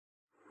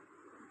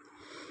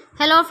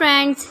Hello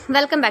friends,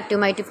 welcome back to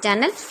my YouTube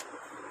channel.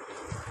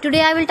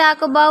 Today I will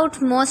talk about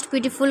most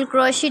beautiful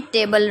crochet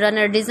table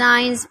runner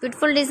designs,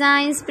 beautiful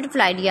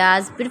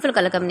ideas, beautiful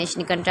color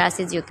combination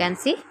contrasts you can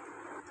see.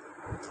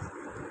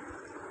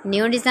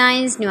 New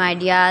designs, new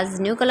ideas,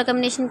 new color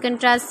combination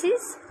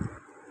contrasts.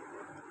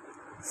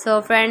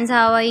 So friends,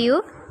 how are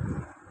you?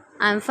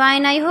 I'm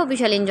fine. I hope you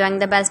shall enjoying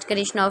the best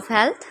condition of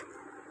health.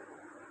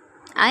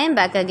 I am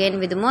back again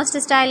with the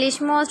most stylish,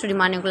 most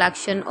demanding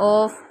collection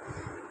of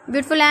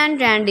beautiful and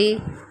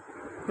trendy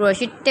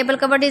crochet table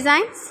cover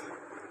designs.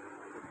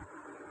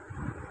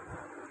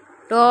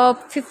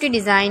 Top 50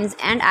 designs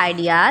and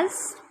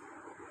ideas.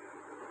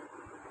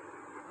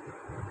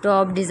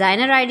 Top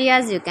designer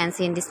ideas you can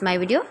see in this my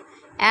video.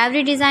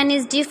 Every design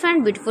is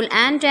different, beautiful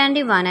and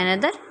trendy one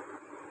another.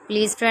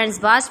 Please friends,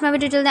 watch my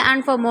video till the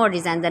end for more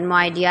designs and more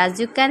ideas.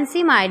 You can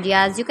see my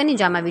ideas, you can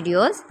enjoy my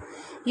videos.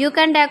 You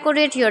can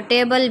decorate your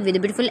table with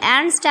beautiful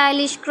and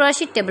stylish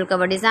crochet table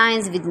cover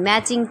designs with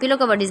matching pillow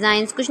cover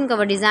designs, cushion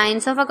cover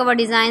designs, sofa cover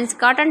designs,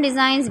 curtain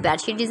designs,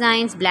 bedsheet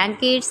designs,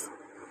 blankets.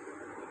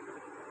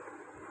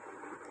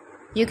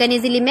 You can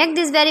easily make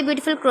these very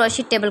beautiful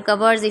crochet table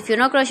covers if you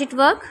know crochet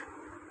work.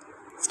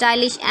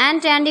 Stylish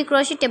and trendy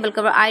crochet table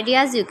cover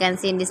ideas you can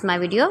see in this my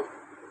video.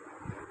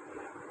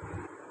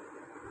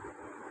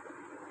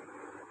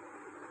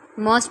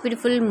 Most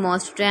beautiful,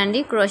 most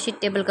trendy crochet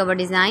table cover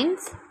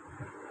designs.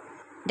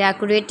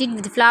 Decorated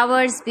with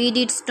flowers,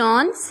 beaded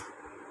stones.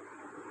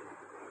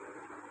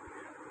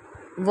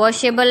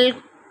 Washable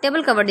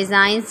table cover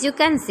designs you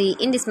can see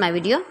in this my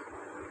video.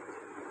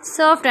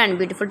 Soft and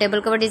beautiful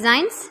table cover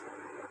designs.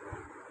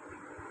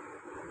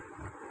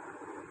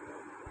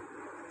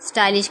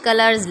 Stylish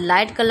colors,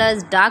 light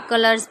colors, dark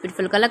colors,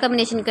 beautiful color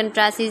combination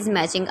contrasts,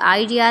 matching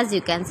ideas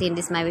you can see in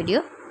this my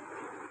video.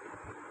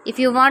 If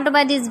you want to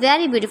buy these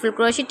very beautiful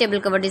crochet table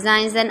cover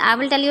designs, then I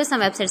will tell you some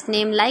websites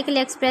name like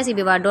AliExpress,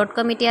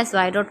 eBay.com,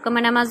 TASSEL.com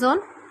and Amazon.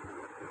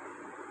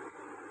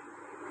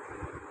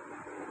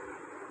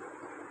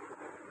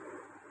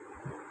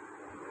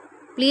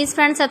 Please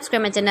friends,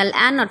 subscribe my channel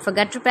and not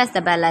forget to press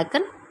the bell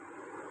icon.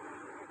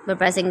 By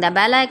pressing the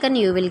bell icon,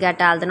 you will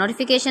get all the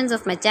notifications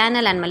of my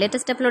channel and my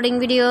latest uploading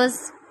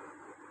videos.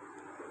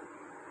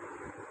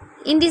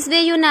 In this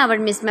way, you never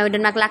miss my video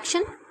in my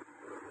collection.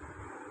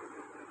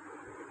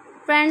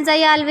 Friends,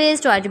 I always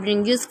try to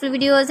bring useful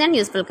videos and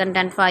useful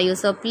content for you.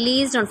 So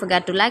please don't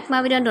forget to like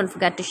my video and don't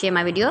forget to share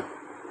my video.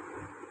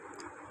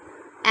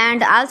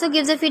 And also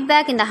give the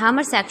feedback in the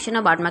comment section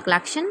about my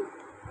collection.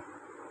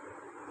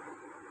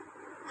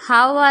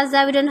 How was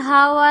the video and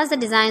how was the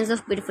designs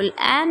of beautiful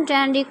and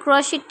trendy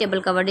crochet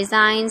table cover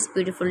designs,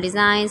 beautiful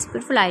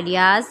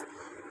ideas,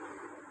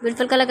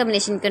 beautiful color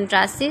combination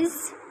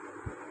contrasts.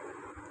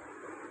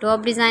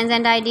 Top designs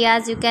and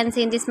ideas you can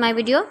see in this my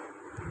video.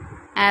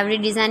 Every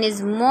design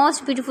is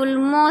most beautiful,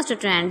 most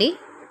trendy.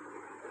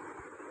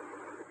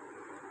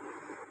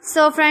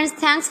 So friends,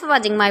 thanks for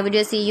watching my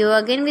video. See you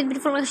again with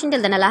beautiful collection.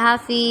 Till then, Allah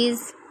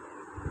Hafiz.